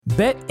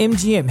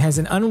BetMGM has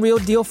an unreal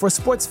deal for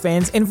sports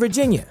fans in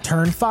Virginia.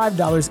 Turn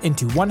 $5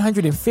 into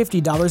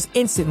 $150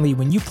 instantly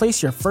when you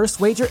place your first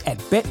wager at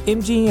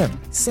BetMGM.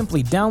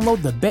 Simply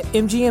download the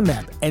BetMGM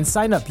app and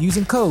sign up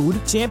using code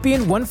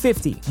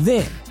Champion150.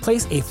 Then,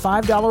 place a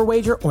 $5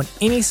 wager on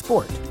any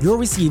sport. You'll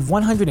receive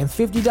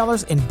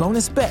 $150 in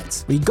bonus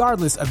bets,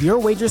 regardless of your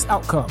wager's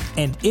outcome.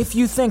 And if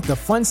you think the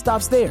fun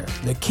stops there,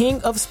 the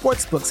King of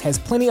Sportsbooks has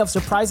plenty of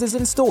surprises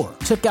in store.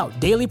 Check out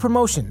daily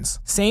promotions,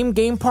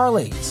 same-game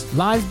parlays,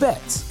 live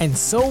bets, and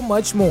so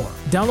much more.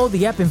 Download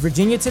the app in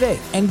Virginia today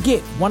and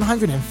get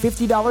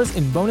 $150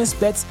 in bonus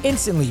bets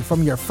instantly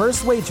from your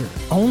first wager.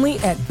 Only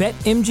at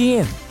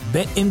BetMGM.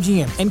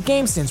 BetMGM and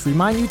GameSense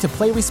remind you to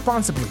play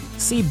responsibly.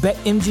 See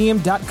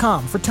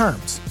BetMGM.com for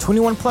terms.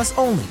 21 plus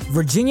only.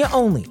 Virginia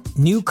only.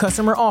 New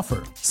customer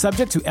offer.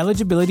 Subject to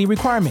eligibility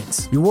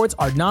requirements. Rewards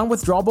are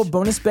non-withdrawable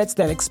bonus bets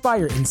that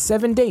expire in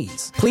 7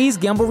 days. Please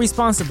gamble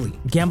responsibly.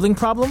 Gambling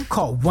problem?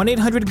 Call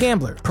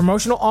 1-800-GAMBLER.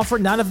 Promotional offer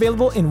not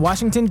available in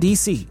Washington,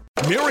 D.C.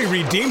 Mary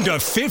redeemed a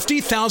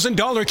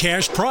 $50,000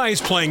 cash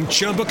prize playing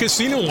Chumba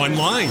Casino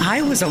online.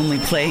 I was only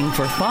playing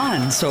for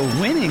fun, so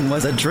winning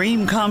was a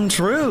dream come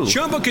true.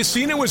 Chumba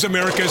Casino is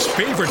America's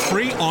favorite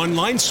free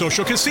online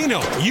social casino.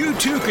 You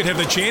too could have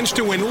the chance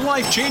to win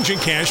life-changing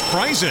cash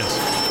prizes.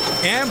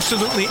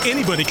 Absolutely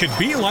anybody could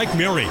be like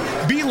Mary.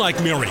 Be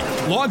like Mary.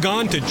 Log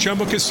on to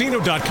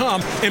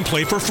ChumbaCasino.com and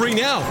play for free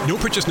now. No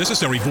purchase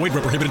necessary. Void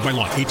where prohibited by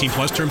law. 18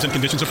 plus terms and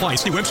conditions apply.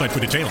 See website for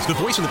details. The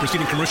voice in the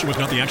preceding commercial was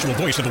not the actual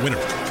voice of the winner.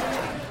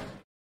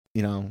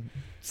 You know,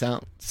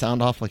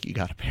 sound off like you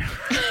got a pair.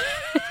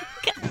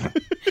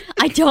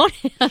 I don't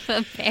have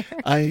a pair.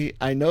 I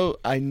know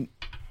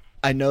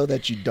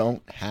that you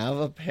don't have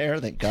a pair,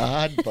 thank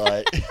God,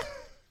 but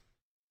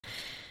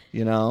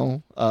you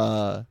know,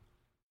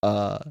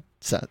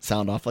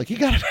 sound off like you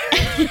got a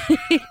pair.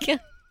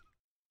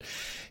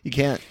 You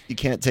can't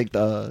take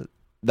that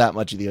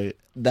much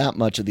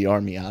of the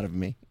army out of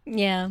me.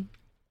 Yeah.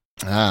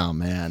 Oh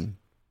man.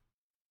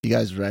 You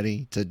guys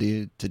ready to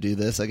do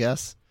this, I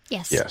guess?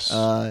 Yes.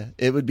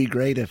 It would be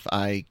great if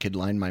I could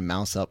line my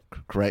mouse up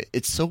correct.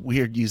 It's so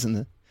weird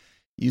using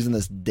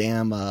this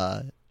damn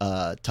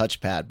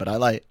touchpad,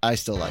 but I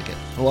still like it.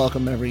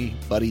 Welcome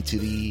everybody to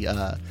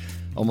the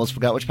almost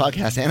forgot which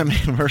podcast,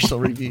 Animeversal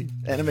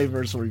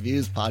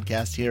Reviews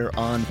podcast here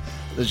on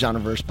the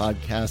Genreverse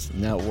Podcast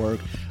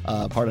Network,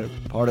 part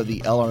of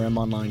the LRM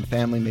Online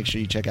family. Make sure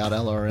you check out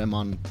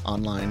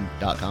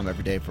LRMonline.com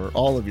every day for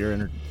all of your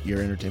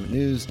entertainment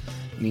news,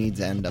 needs,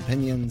 and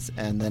opinions.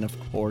 And then, of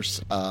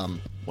course,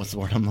 what's the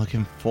word I'm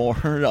looking for?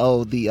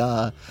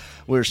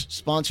 We're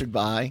sponsored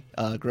by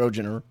Grow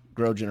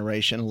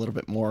Generation. A little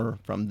bit more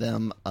from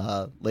them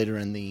later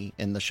in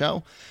the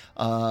show.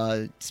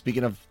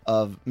 Speaking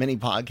of many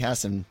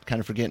podcasts, and kind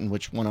of forgetting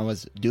which one I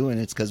was doing,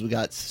 it's because we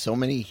got so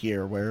many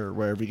here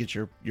wherever you get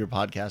your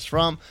podcast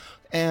from,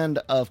 and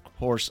of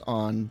course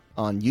on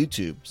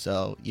YouTube.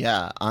 So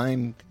yeah,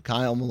 I'm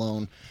Kyle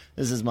Malone.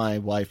 This is my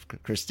wife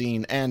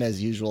Christine, and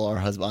as usual, our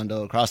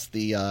husbando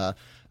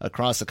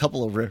across a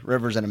couple of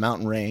rivers and a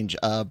mountain range.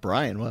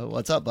 Brian,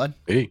 what's up, bud?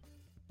 Hey.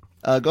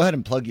 Go ahead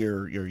and plug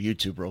your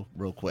YouTube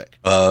real quick.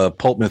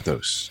 Pulp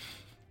Mythos.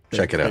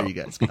 Check it out. There you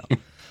guys go.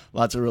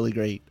 Lots of really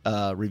great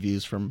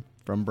reviews from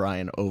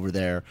Brian over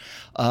there.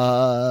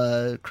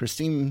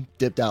 Christine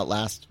dipped out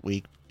last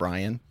week,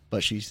 Brian,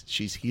 but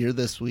she's here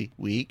this week.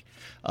 We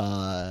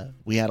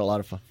had a lot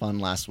of fun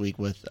last week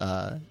with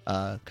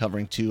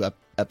covering 2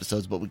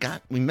 episodes, but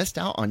we missed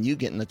out on you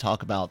getting to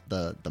talk about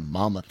the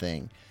mama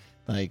thing.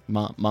 Like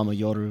Mama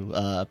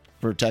Yuuri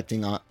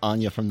protecting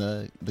Anya from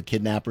the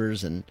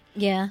kidnappers, and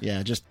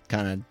just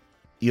kind of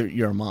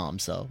you're a mom,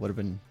 so it would have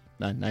been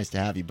nice to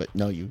have you, but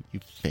no, you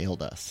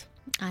failed us.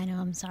 I know,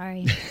 I'm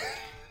sorry.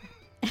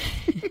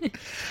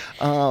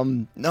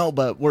 No,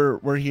 but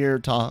we're here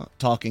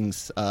talking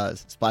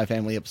Spy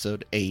Family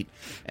episode 8,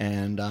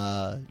 and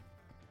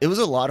it was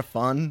a lot of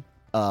fun.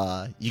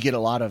 You get a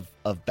lot of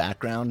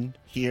background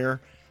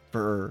here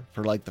for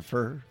like the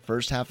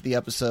first half of the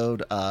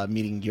episode,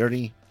 meeting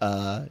Yuuri,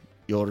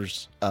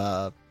 Yori's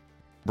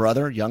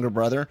younger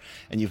brother,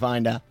 and you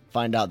find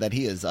out that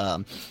he is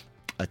a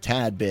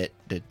tad bit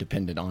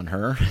dependent on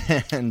her,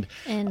 and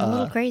a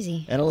little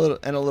crazy, and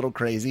a little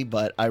crazy.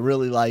 But I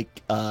really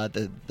like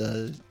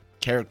the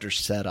character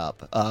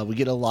setup. We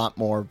get a lot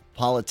more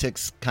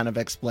politics kind of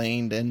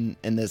explained in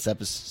this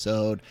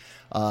episode.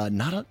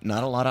 Not a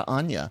lot of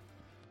Anya.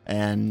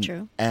 And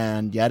True.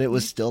 And yet it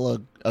was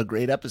still a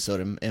great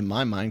episode in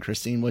my mind.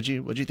 Christine, what'd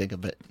you think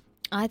of it?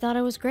 I thought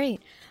it was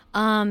great.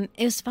 It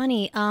was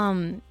funny.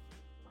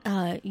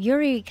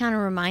 Yuuri kind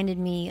of reminded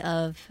me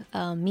of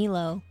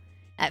Milo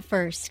at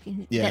first.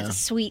 Yeah. That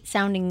sweet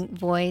sounding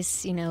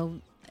voice,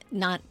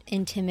 not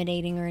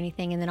intimidating or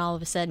anything, and then all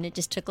of a sudden it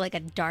just took like a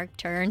dark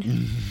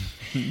turn.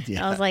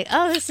 Yeah. I was like,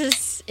 oh, this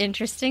is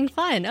interesting,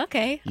 fun.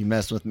 Okay. You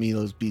mess with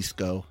Milo's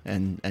Bisco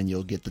and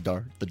you'll get the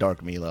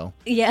dark Milo.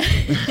 Yeah.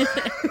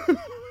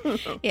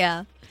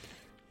 Yeah.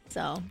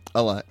 So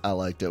I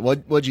liked it.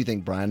 What'd you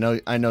think,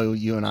 Brian? I know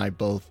you and I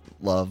both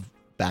love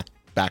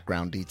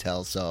background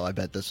details, so I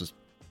bet this was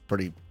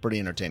pretty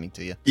entertaining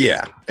to you.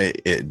 Yeah,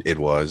 it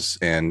was,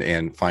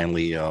 and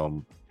finally,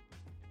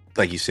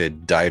 like you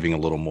said, diving a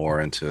little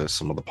more into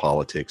some of the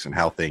politics and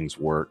how things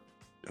work,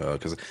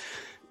 because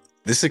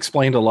this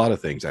explained a lot of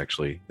things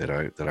actually that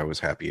I was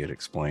happy it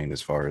explained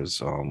as far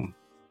as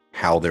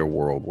how their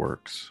world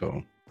works.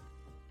 So,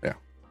 yeah.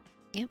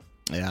 Yep.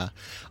 Yeah.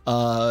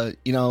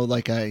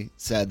 Like I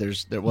said,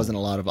 there wasn't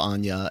a lot of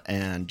Anya,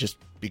 and just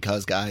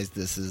because, guys,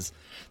 there's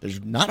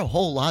not a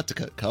whole lot to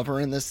cover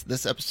in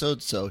this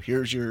episode. So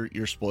here's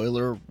your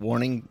spoiler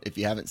warning. If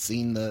you haven't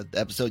seen the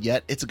episode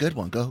yet, it's a good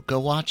one. Go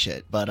watch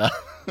it. But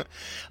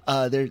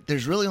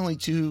there's really only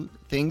two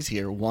things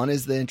here. One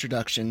is the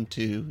introduction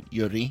to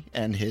Yuuri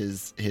and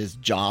his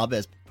job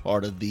as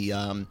part of the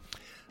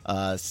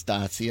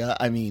Stasia.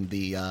 I mean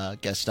the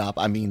Gestapo.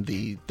 I mean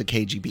the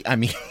KGB. I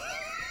mean.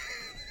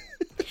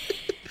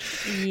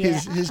 Yeah.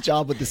 His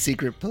job with the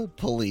secret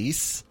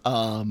police,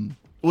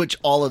 which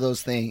all of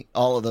those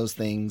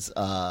things,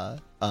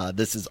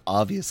 this is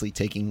obviously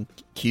taking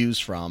cues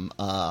from,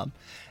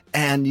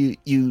 and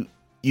you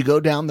go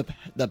down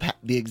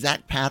the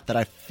exact path that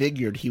I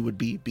figured he would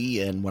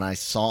be in when I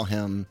saw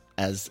him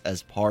as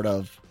part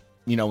of,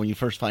 when you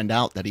first find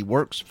out that he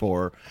works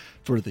for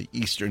the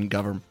Eastern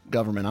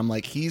government. I'm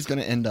like, he's going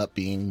to end up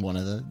being one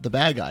of the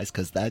bad guys,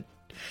 because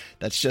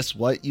that's just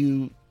what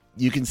you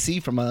can see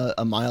from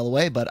a mile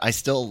away. But I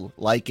still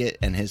like it,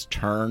 and his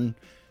turn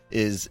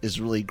is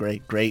really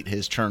great.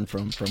 His turn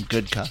from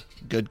good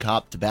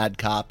cop to bad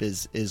cop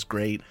is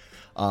great.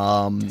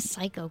 The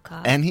psycho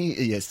cop, and he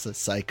is a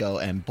psycho,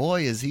 and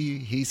boy is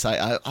he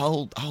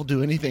I'll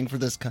do anything for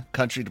this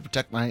country to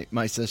protect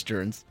my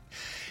sister. And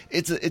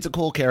it's a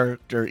cool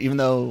character, even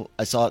though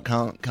I saw it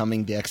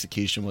coming. The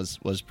execution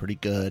was pretty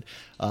good.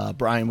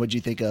 Brian, what'd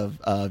you think of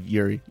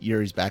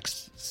Yuuri's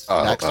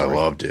backstory? I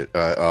loved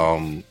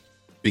it.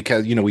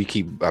 Because we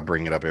keep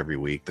bringing it up every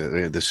week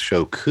that this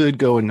show could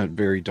go in a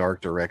very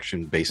dark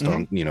direction based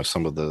on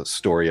some of the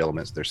story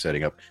elements they're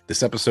setting up.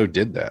 This episode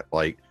did that.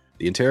 Like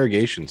the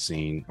interrogation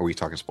scene. Are we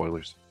talking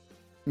spoilers?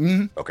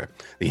 Mm-hmm. Okay.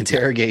 The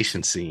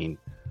interrogation scene.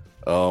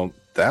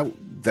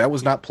 That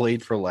was not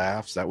played for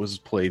laughs. That was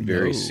played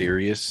very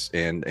serious,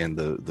 and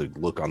the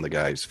look on the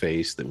guy's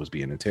face that was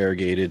being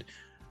interrogated.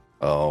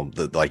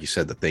 Like you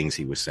said, the things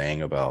he was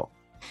saying about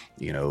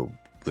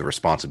the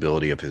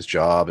responsibility of his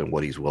job and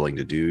what he's willing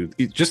to do.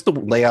 Just the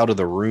layout of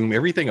the room,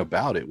 everything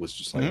about it was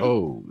just like,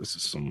 oh, this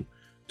is some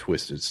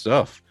twisted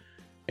stuff.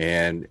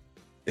 And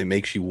it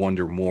makes you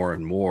wonder more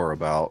and more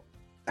about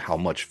how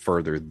much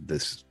further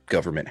this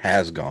government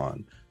has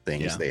gone,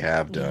 things they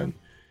have done.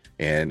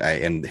 And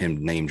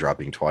him name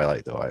dropping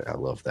Twilight, though, I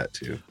love that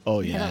too.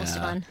 Oh yeah, that was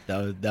fun.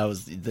 That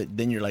was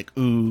then you're like,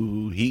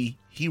 ooh, he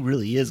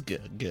really is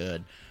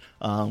good.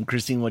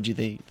 Christine, what'd you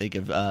think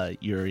of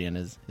Yuuri and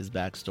his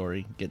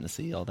backstory? Getting to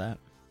see all that.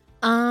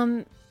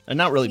 And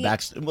not really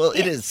backstory. Well,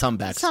 it is some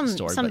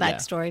backstory. Some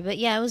backstory, but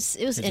yeah, it was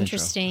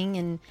interesting,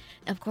 and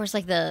of course,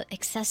 like the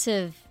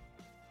excessive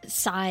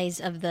size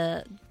of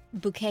the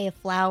bouquet of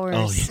flowers.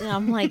 Oh, yeah. And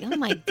I'm like, oh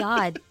my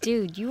god,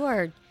 dude, you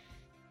are.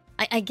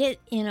 I get,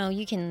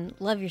 you can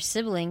love your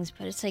siblings,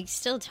 but it's like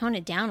still tone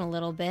it down a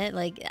little bit.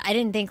 Like I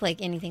didn't think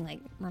like anything like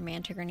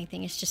romantic or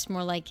anything. It's just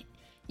more like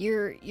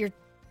you're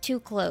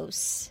too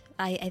close.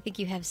 I think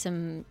you have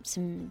some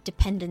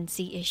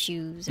dependency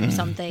issues or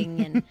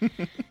something, and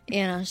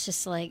it's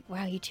just like,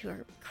 wow, you two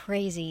are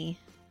crazy.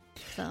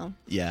 So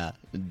yeah,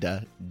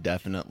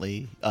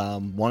 definitely.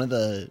 One of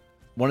the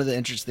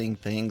interesting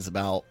things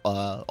about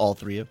all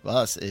three of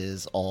us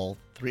is all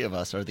three of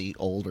us are the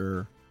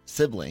older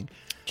sibling.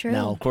 True.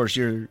 Now, of course,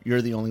 you're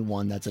the only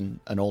one that's an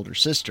older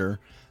sister.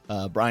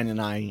 Brian and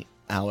I,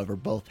 however,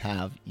 both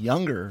have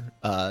younger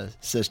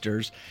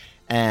sisters,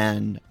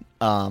 and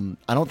I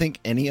don't think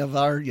any of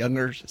our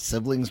younger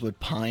siblings would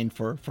pine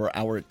for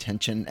our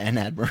attention and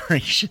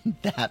admiration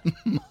that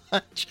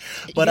much.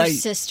 But your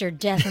sister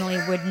definitely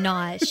would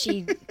not.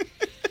 She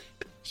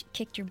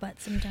kicked your butt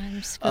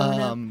sometimes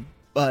growing up.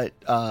 But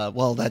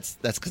well, that's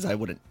because I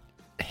wouldn't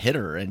hit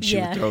her, and she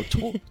would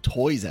throw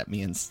toys at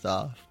me and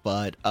stuff.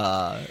 But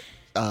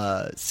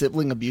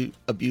sibling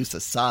abuse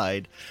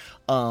aside,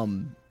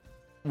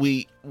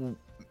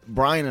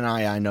 Brian and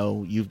I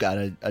know you've got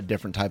a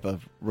different type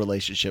of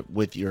relationship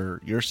with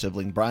your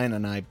sibling. Brian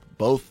and I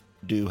both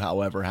do,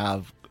 however,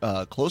 have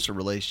closer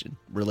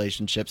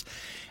relationships,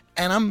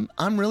 and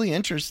I'm really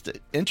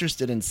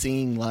interested in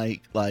seeing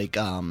like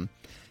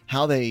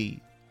how they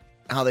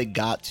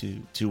got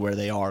to where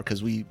they are,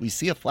 because we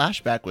see a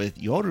flashback with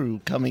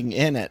Yuuri coming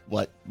in at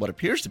what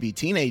appears to be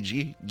teenage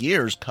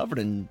years, covered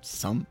in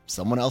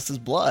someone else's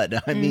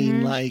blood. I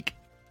mean, like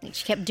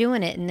she kept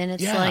doing it, and then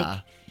it's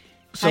like.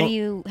 So,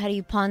 how do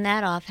you pawn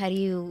that off? How do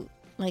you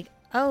like?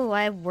 Oh,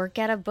 I work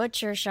at a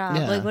butcher shop.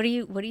 Yeah. Like, what are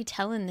you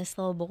telling this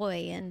little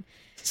boy? And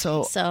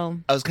so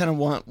I was kind of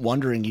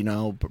wondering,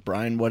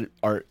 Brian,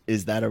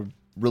 is that a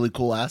really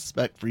cool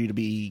aspect for you to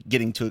be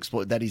getting to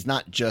explore? That he's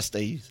not just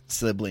a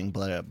sibling,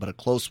 but a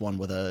close one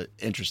with a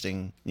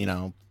interesting,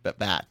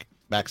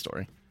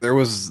 backstory. There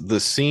was the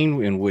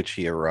scene in which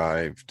he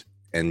arrived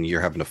and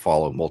you're having to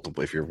follow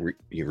multiple. If you're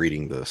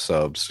reading the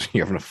subs,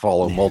 you're having to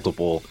follow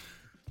multiple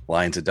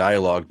lines of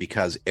dialogue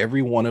because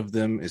every one of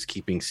them is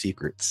keeping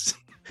secrets,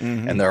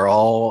 and they're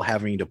all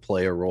having to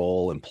play a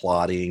role and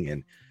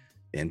plotting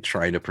and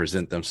trying to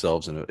present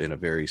themselves in a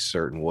very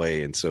certain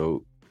way. And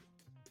so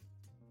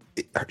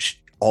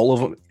all of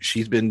them,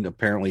 she's been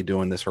apparently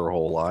doing this her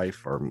whole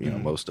life, or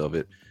most of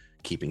it,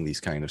 keeping these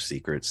kind of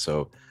secrets.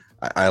 So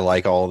I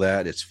like all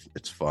that.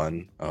 It's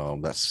fun.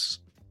 It's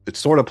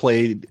sort of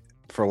played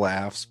for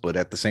laughs, but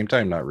at the same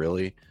time, not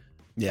really.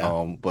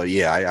 Yeah. But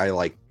yeah,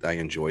 I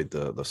enjoyed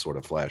the sort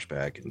of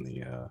flashback and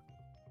the.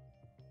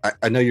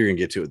 I know you're gonna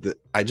get to it.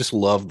 I just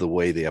love the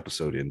way the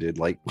episode ended.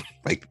 Like.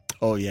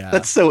 Oh yeah,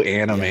 that's so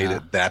animated. Yeah.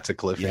 That's a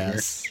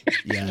cliffhanger.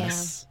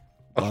 Yes.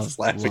 I was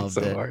laughing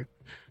so hard.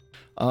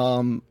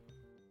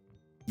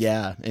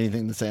 Yeah.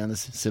 Anything to say on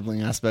this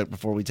sibling aspect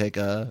before we take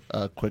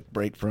a quick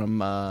break from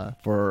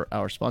for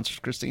our sponsors,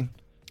 Christine?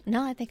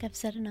 No, I think I've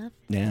said enough.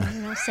 Yeah,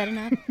 I've said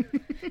enough.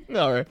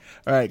 All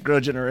right. Grow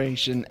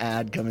Generation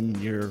ad coming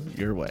your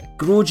way.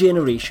 Grow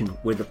Generation,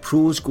 where the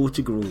pros go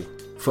to grow.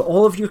 For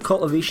all of your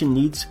cultivation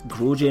needs,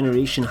 Grow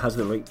Generation has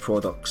the right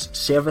products,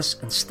 service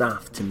and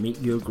staff to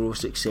make your grow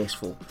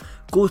successful.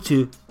 Go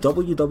to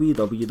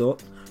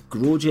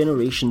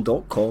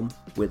www.growgeneration.com,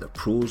 where the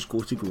pros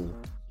go to grow.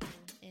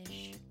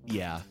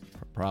 Yeah,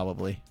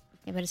 probably.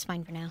 Yeah, but it's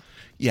fine for now.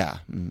 Yeah,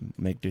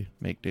 make do.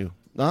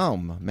 Oh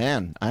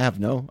man, I have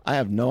no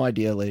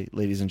idea,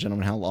 ladies and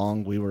gentlemen, how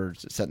long we were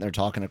sitting there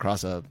talking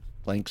across a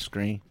blank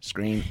screen.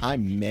 I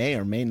may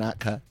or may not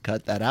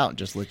cut that out and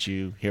just let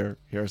you hear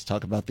us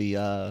talk about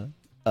the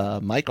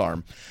mic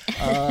arm.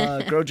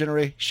 Grow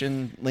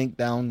Generation link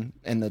down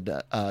in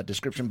the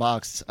description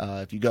box.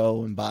 If you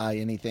go and buy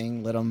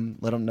anything, let them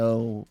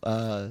know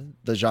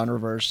the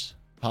Genreverse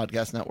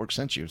Podcast Network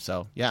sent you.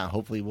 So yeah,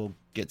 hopefully we'll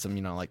get some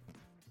like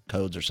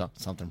codes or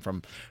something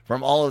from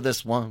all of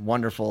this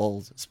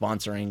wonderful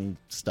sponsoring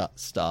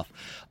stuff.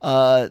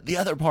 The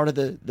other part of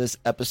this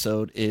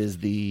episode is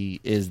the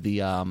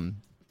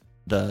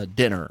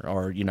dinner,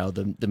 or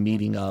the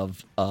meeting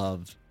of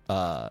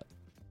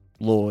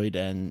Lloyd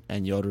and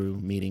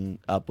Yuuri meeting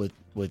up with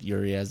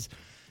Yuuri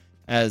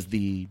as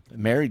the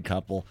married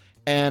couple,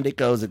 and it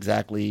goes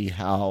exactly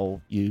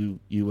how you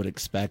would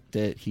expect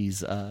it.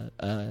 He's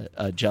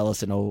a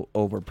jealous and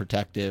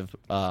overprotective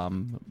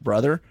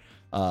brother.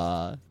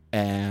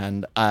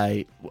 And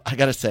I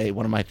gotta say,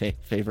 one of my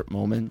favorite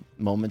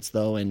moments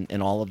though,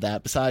 in all of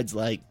that, besides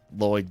like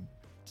Lloyd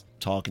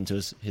talking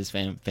to his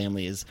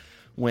family, is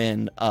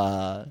when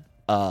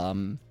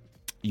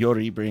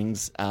Yuuri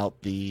brings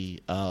out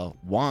the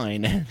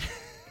wine and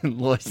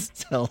Lloyd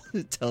tells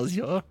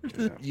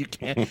Yuuri, you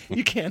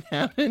can't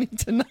have any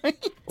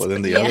tonight. Well,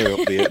 then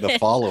the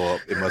follow up,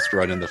 it must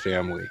run in the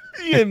family.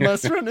 It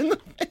must run in the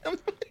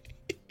family.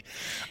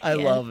 I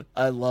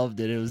loved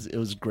it. It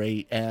was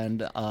great,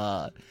 and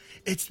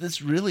it's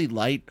this really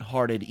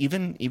lighthearted.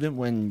 Even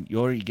when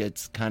Yuuri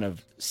gets kind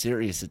of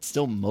serious, it's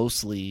still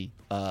mostly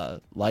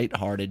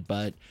lighthearted.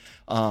 But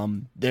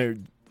there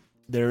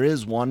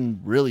is one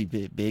really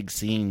big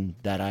scene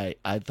that I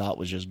thought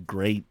was just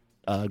great,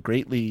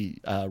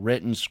 greatly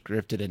written,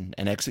 scripted,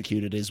 and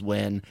executed. Is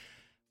when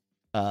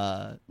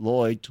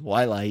Lloyd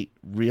Twilight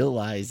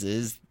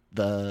realizes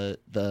the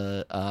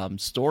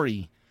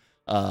story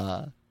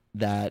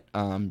that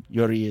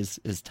Yuuri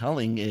is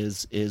telling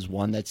is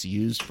one that's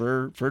used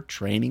for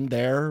training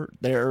their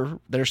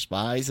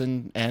spies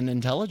and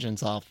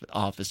intelligence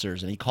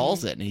officers, and he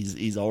calls it, and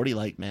he's already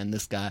like, man,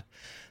 this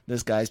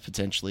guy's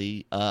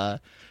potentially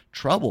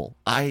trouble.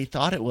 I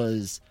thought it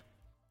was,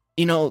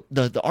 the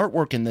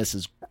artwork in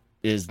this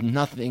is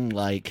nothing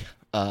like,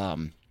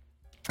 it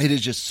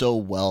is just so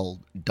well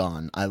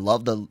done. I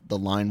love the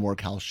line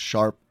work, how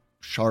sharp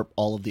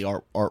all of the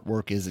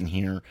artwork is in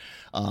here.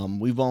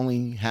 We've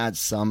only had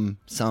some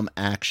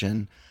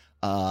action,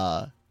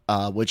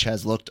 which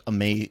has looked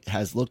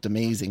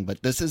amazing,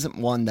 but this isn't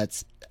one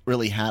that's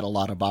really had a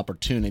lot of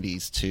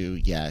opportunities to.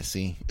 Yeah,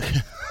 see.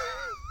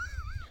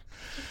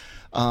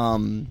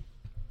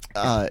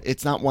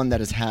 It's not one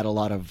that has had a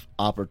lot of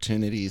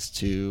opportunities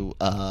to.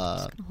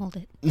 Hold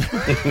it.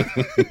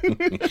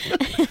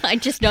 I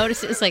just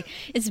noticed it's like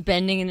it's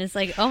bending, and it's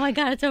like, oh my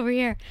god, it's over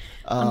here.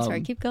 I'm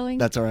sorry, keep going.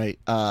 That's all right.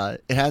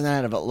 It hasn't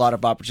had a lot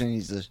of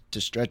opportunities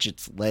to stretch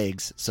its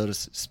legs, so to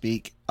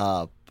speak.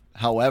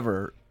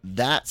 However,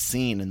 that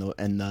scene and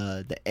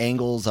the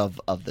angles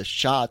of the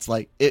shots,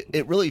 like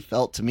it really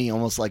felt to me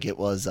almost like it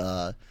was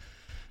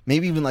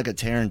maybe even like a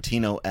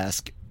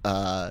Tarantino-esque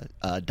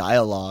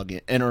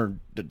inner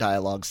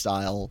dialogue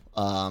style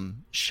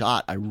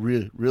shot. I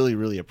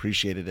really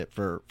appreciated it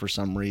for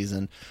some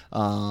reason.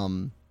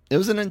 It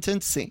was an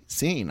intense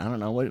scene. I don't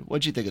know,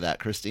 what'd you think of that,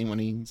 Christine, when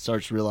he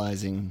starts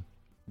realizing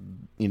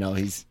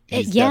he's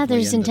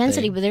there's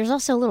intensity, but there's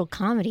also a little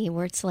comedy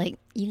where it's like,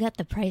 you got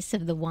the price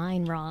of the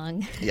wine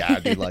wrong. Yeah, I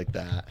do like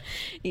that.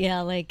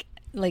 Yeah, like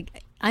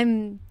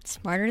I'm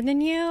smarter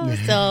than you,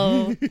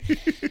 so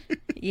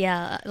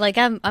yeah, like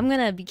I'm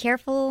gonna be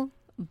careful,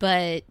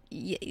 but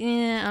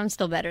yeah, I'm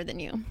still better than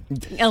you.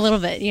 A little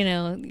bit,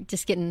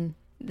 just getting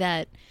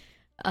that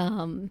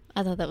I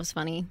thought that was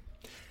funny.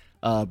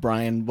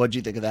 Brian, what'd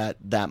you think of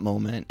that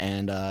moment,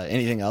 and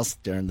anything else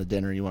during the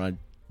dinner you want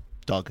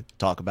to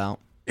talk about?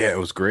 Yeah, it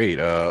was great.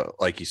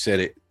 Like you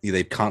said,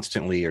 they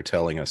constantly are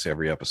telling us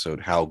every episode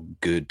how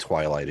good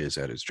Twilight is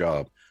at his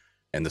job.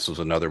 And this was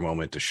another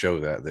moment to show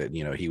that,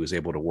 you know, he was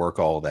able to work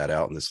all that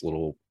out in this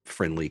little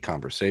friendly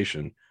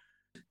conversation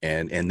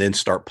and then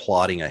start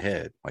plotting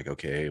ahead. Like,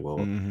 okay,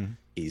 well,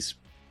 he's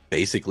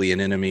basically an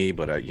enemy,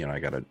 but I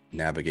got to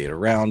navigate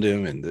around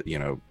him. And, you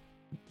know,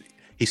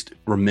 he's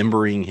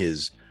remembering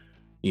his,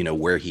 you know,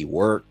 where he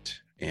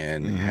worked,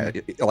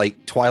 and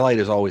like Twilight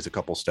is always a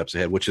couple steps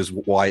ahead, which is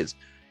why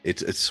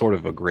it's sort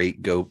of a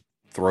great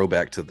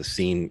throwback to the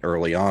scene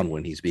early on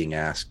when he's being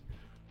asked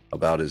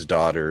about his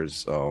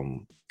daughters,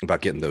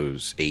 about getting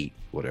those 8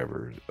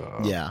 whatever.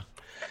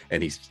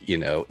 And he's, you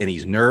know, and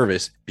he's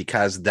nervous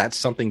because that's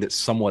something that's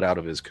somewhat out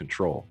of his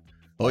control.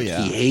 Oh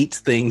yeah, he hates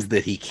things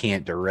that he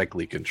can't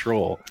directly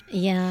control.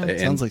 Yeah,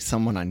 it sounds like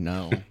someone I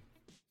know.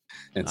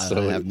 And I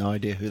so have no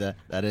idea who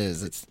that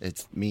is.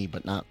 It's me,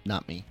 but not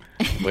me.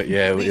 But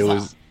yeah,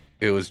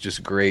 it was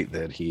just great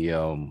that he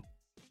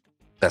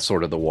that's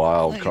sort of the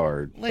wild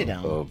card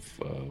of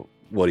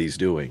what he's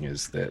doing,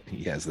 is that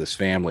he has this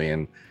family,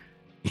 and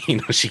you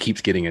know, she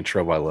keeps getting in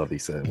trouble. I love he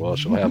said, well,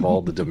 she'll have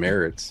all the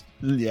demerits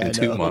in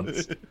 2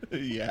 months.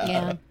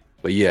 Yeah.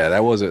 But yeah,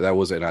 that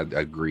wasn't I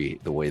agree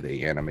the way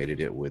they animated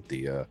it with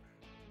the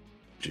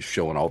just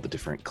showing all the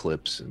different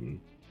clips, and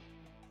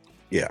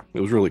yeah,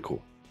 it was really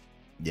cool.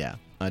 Yeah,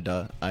 I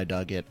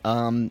dug it.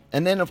 And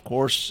then of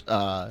course,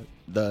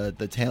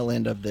 the tail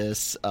end of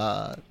this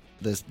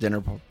this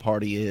dinner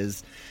party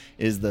is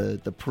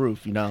the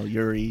proof. You know,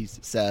 Yuuri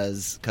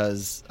says,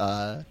 because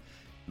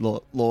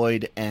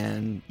Lloyd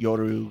and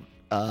Yuuri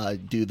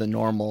do the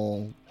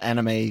normal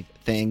anime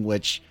thing,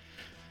 which,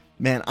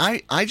 man,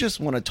 I just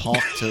want to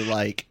talk to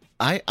like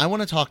I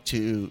want to talk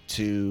to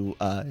 2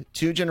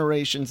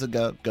 generations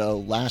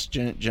ago, last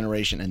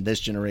generation and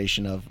this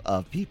generation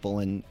of people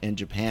in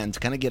Japan, to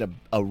kind of get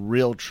a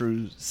real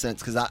true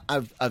sense, because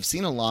I've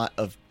seen a lot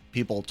of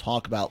people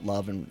talk about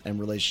love and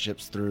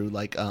relationships through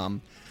like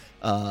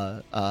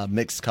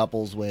mixed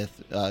couples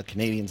with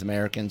Canadians,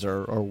 Americans,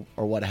 or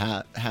what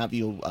have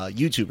you,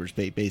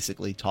 YouTubers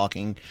basically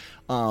talking,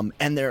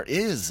 and there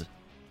is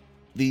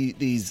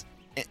these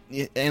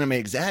anime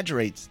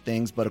exaggerates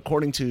things, but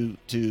according to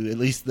at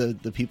least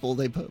the people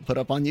they put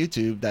up on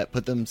YouTube, that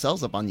put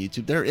themselves up on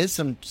YouTube, there is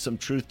some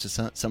truth to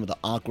some of the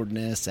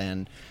awkwardness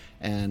and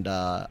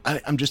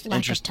I'm just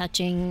interested.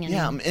 Touching.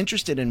 Yeah, I'm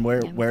interested in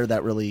where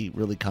that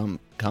really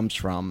comes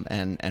from,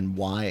 and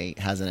why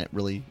hasn't it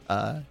really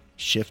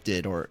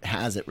shifted, or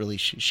has it really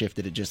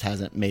shifted? It just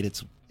hasn't made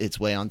its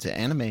way onto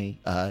anime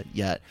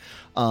yet.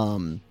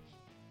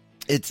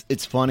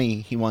 It's funny.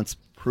 He wants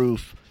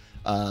proof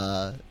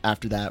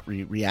after that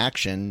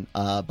reaction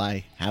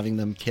by having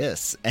them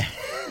kiss.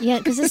 Yeah,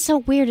 because it's so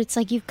weird. It's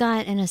like you've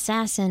got an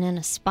assassin and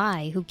a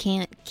spy who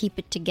can't keep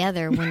it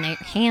together when their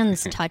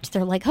hands touch.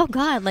 They're like, oh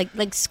God,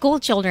 like school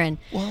children.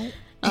 Well,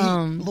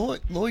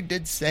 Lloyd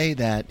did say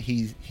that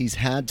he's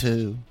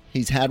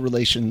had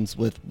relations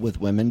with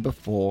women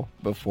before,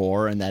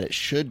 and that it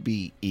should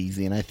be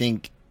easy. And I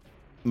think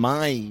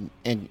my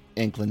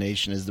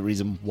inclination is the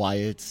reason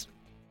why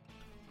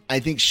I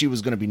think she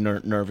was going to be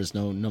nervous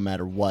no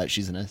matter what.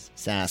 She's an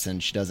assassin.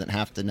 She doesn't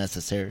have to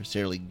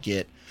necessarily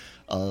get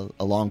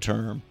a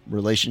long-term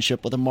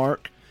relationship with a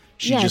mark.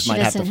 She just might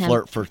have to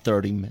flirt for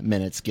 30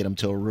 minutes, get him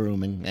to a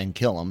room and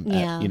kill him.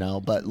 Yeah. You know,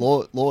 but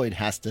Lloyd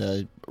has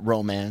to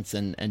romance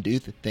and do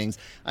things.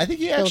 I think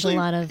he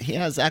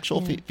has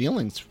actual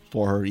feelings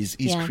for her. He's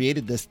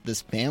created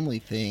this family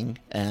thing,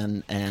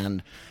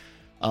 and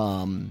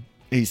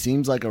he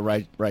seems like a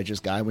righteous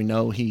guy. We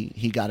know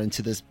he got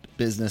into this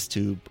business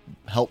to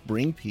help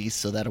bring peace,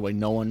 so that way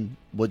no one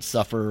would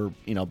suffer,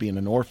 you know, being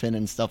an orphan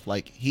and stuff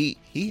like he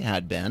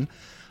had been.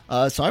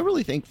 So I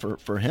really think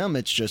for him,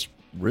 it's just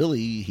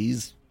really,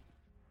 he's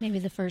maybe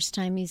the first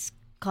time he's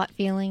caught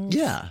feelings.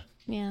 Yeah.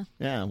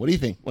 What do you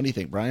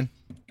think, Brian?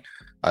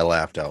 I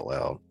laughed out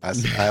loud.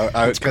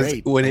 I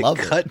great. When it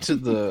cut to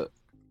the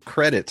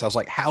credits, I was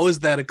like, how is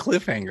that a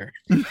cliffhanger?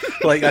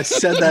 Like, I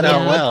said that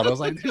out loud. I was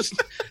like,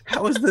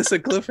 how is this a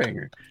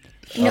cliffhanger?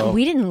 No,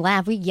 we didn't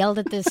laugh. We yelled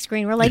at the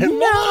screen. We're like,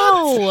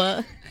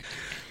 no.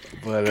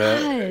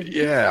 But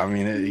yeah, I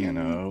mean, you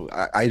know,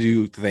 I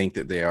do think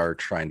that they are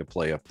trying to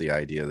play up the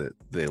idea that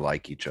they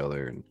like each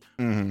other, and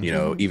you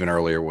know, even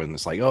earlier when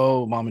it's like,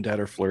 oh, mom and dad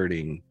are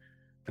flirting,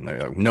 and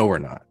they're like, no, we're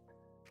not.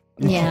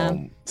 Yeah.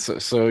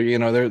 So you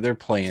know, they're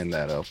playing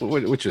that up,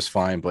 which is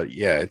fine. But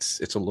yeah,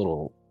 it's a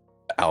little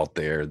out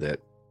there that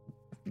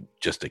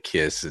just a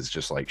kiss is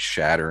just like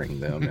shattering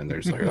them, and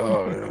there's like,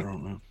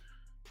 oh,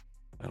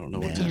 I don't know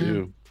what to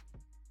do.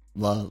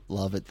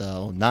 Love it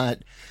though. Not,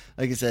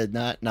 like I said,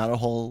 not a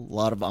whole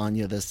lot of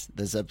Anya this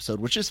episode,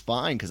 which is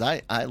fine, because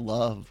I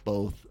love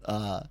both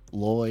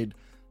Lloyd,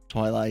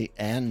 Twilight,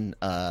 and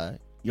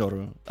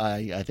Yuuri.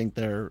 I think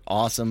they're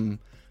awesome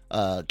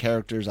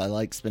characters. I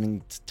like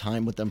spending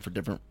time with them for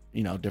different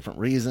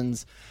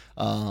reasons.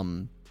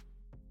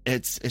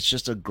 it's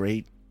just a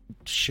great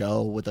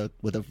show with a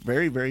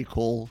very, very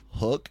cool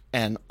hook.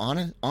 And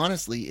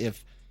honestly,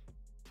 if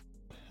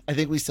I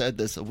think we said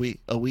this a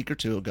week or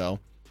two ago,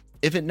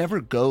 if it never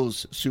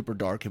goes super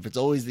dark, if it's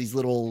always these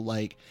little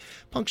like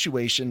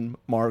punctuation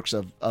marks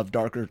of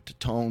darker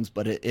tones,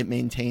 but it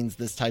maintains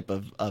this type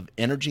of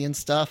energy and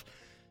stuff,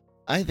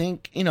 I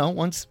think,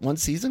 one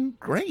season,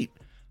 great.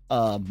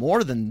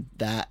 More than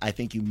that, I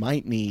think you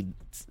might need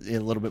a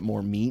little bit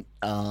more meat,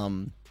 a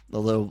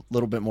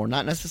little bit more,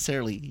 not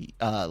necessarily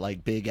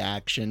like big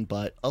action,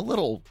 but a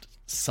little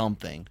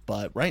something.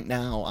 But right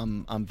now,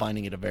 I'm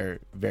finding it a very,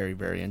 very,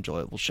 very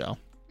enjoyable show.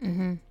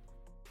 Mm-hmm.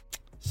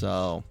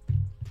 So,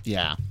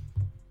 yeah.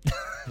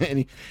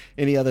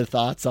 Any other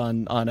thoughts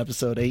on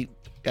episode 8,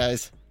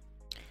 guys?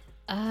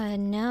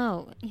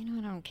 No. I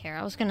don't care.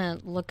 I was gonna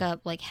look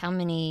up like how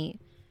many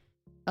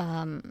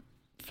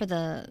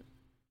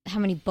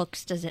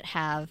books does it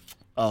have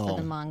for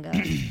the manga?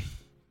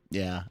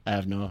 Yeah, I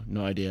have no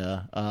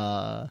idea.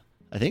 I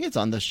think it's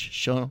on the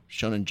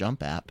Shonen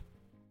Jump app.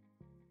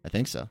 I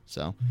think so.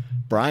 So,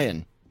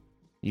 Brian,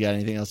 you got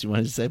anything else you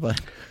wanted to say, bud?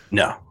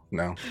 No.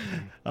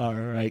 All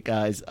right,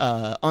 guys.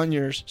 On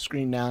your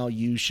screen now,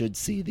 you should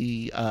see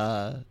the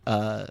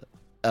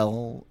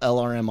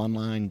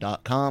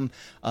lrmonline.com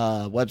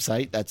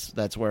website.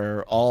 That's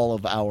where all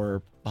of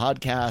our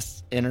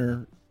podcasts,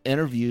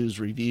 interviews,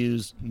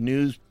 reviews,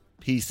 news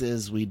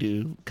pieces, we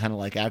do kind of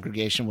like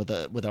aggregation with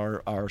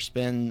our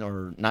spin,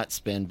 or not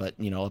spin, but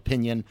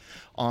opinion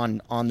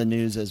on the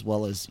news, as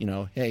well as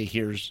hey,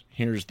 here's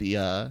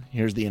the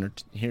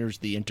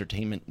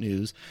entertainment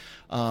news.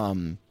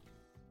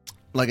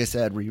 Like I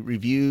said,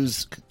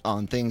 reviews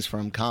on things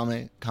from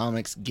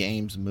comics,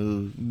 games,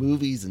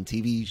 movies, and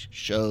TV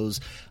shows.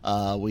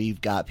 We've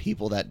got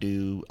people that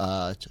do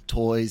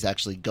toys,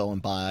 actually go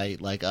and buy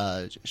like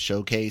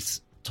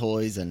showcase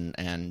toys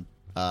and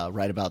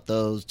write about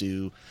those,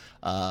 do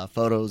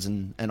photos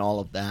and all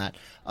of that.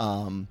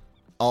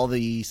 All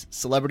the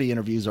celebrity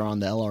interviews are on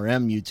the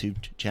LRM YouTube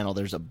channel.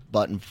 There's a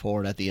button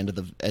for it at the end of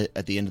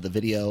the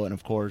video, and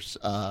of course,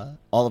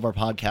 all of our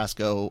podcasts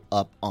go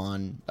up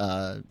on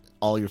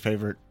all your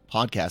favorite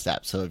podcast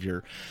apps. So if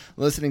you're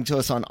listening to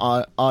us on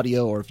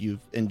audio, or if you've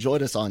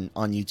enjoyed us on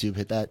YouTube,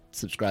 hit that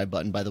subscribe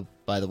button. By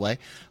the way,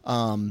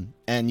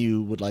 and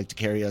you would like to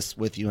carry us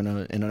with you in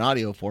an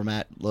audio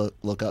format,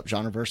 look up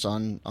Genreverse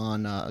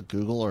on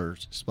Google or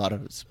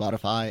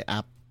Spotify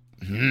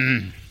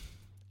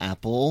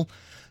Apple,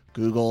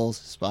 Google,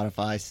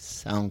 Spotify,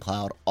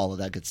 SoundCloud, all of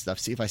that good stuff.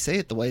 See, if I say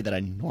it the way that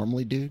I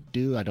normally do,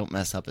 I don't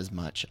mess up as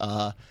much.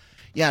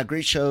 Yeah,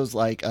 great shows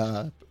like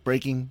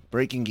Breaking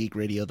Geek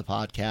Radio, the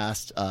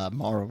podcast,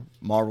 Marvel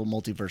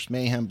Multiverse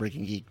Mayhem.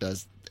 Breaking Geek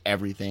does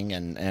everything,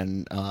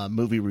 and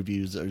movie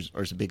reviews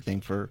are a big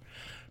thing for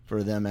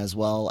them, as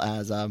well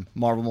as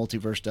Marvel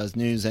Multiverse does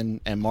news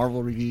and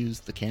Marvel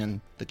reviews. The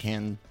Cantina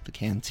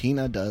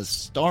does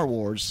Star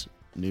Wars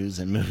news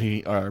and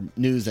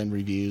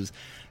reviews,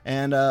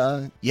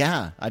 and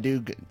yeah, I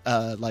do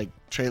like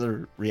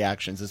trailer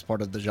reactions as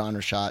part of the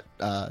Genre Shot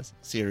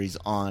series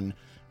on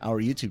our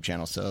YouTube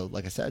channel. So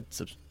like I said,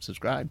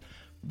 subscribe.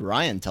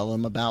 Brian, tell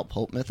them about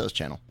Pulp Mythos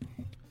channel.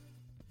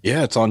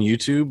 Yeah, it's on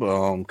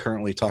YouTube.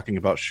 Currently talking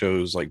about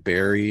shows like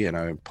Barry, and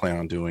I plan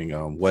on doing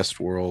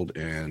Westworld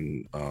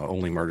and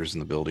Only Murders in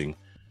the Building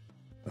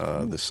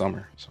this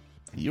summer. So.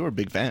 You were a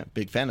big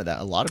fan of that.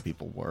 A lot of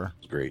people were.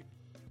 It's great.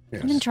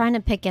 Yes. I've been trying to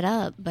pick it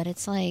up, but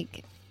it's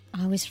like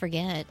I always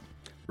forget.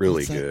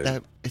 Really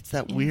good. It's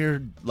that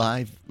weird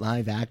live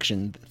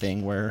action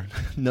thing where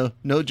no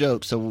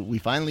joke. So we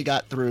finally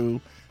got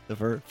through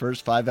the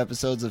first 5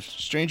 episodes of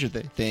Stranger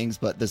Things,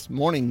 but this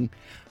morning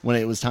when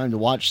it was time to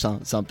watch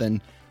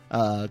something,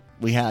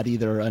 we had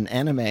either an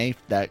anime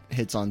that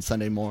hits on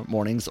Sunday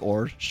mornings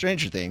or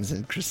Stranger Things,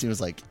 and Christine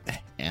was like,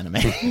 anime.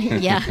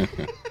 Yeah.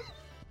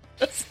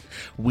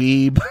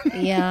 Weeb.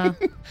 Yeah.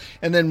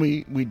 And then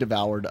we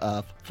devoured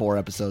 4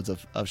 episodes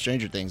of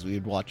Stranger Things. We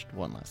had watched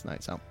one last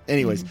night. So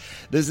anyways,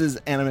 This is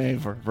Anime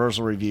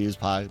Versal Reviews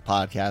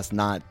podcast,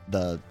 not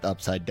the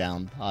Upside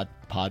Down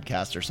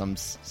podcast or some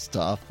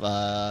stuff.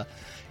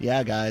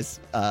 Yeah,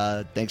 guys,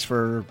 thanks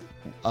for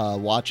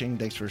watching.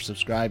 Thanks for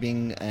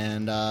subscribing,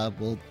 and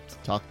we'll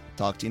talk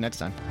to you next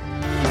time.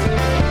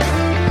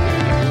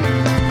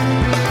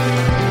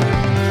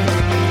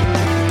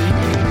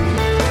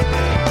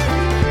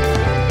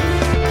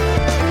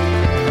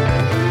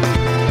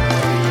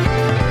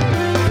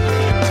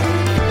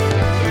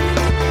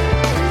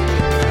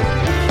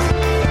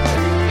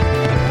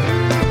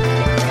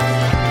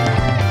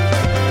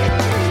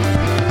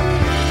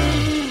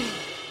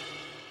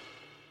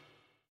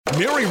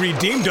 Mary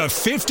redeemed a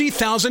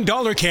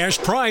 $50,000 cash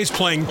prize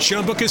playing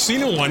Chumba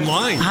Casino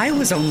online. I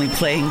was only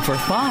playing for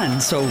fun,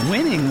 so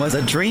winning was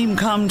a dream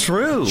come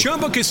true.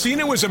 Chumba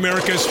Casino is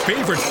America's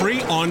favorite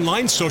free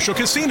online social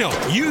casino.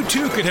 You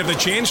too could have the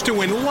chance to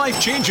win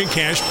life-changing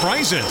cash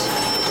prizes.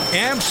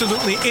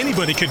 Absolutely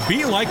anybody could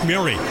be like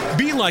Mary.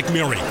 Be like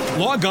Mary.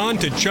 Log on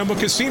to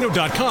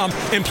ChumboCasino.com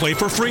and play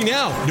for free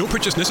now. No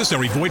purchase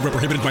necessary. Void where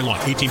prohibited by law.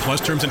 18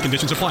 plus terms and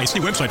conditions apply. See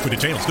website for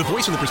details. The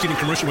voice in the preceding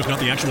commercial was not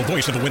the actual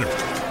voice of the winner.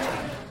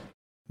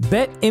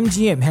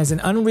 BetMGM has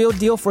an unreal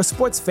deal for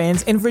sports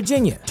fans in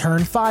Virginia.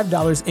 Turn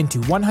 $5 into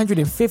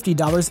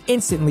 $150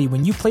 instantly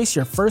when you place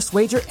your first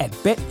wager at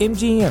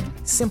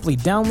BetMGM. Simply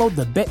download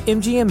the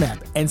BetMGM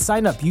app and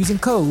sign up using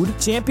code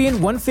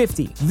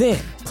Champion150. Then,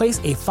 place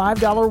a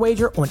 $5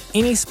 wager on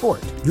any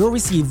sport. You'll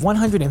receive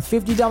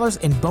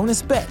 $150 in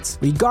bonus bets,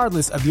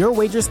 regardless of your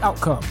wager's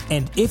outcome.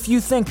 And if you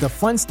think the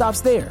fun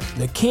stops there,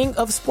 the king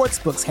of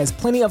sportsbooks has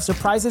plenty of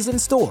surprises in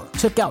store.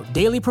 Check out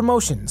daily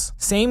promotions,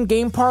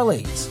 same-game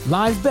parlays,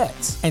 live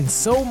bets, and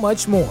so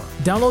much more.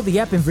 Download the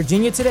app in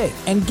Virginia today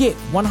and get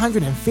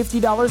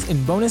 $150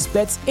 in bonus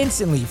bets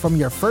instantly from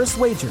your first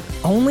wager.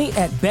 Only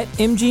at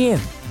BetMGM.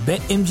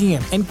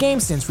 BetMGM and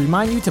GameSense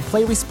remind you to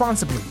play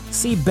responsibly.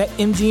 See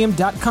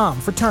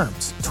BetMGM.com for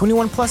terms.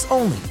 21 plus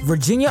only.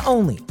 Virginia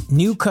only.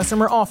 New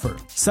customer offer.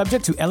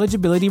 Subject to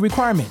eligibility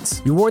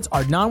requirements. Rewards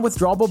are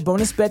non-withdrawable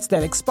bonus bets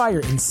that expire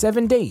in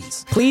 7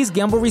 days. Please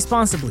gamble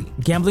responsibly.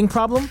 Gambling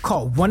problem?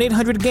 Call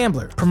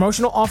 1-800-GAMBLER.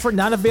 Promotional offer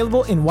not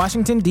available in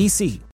Washington, D.C.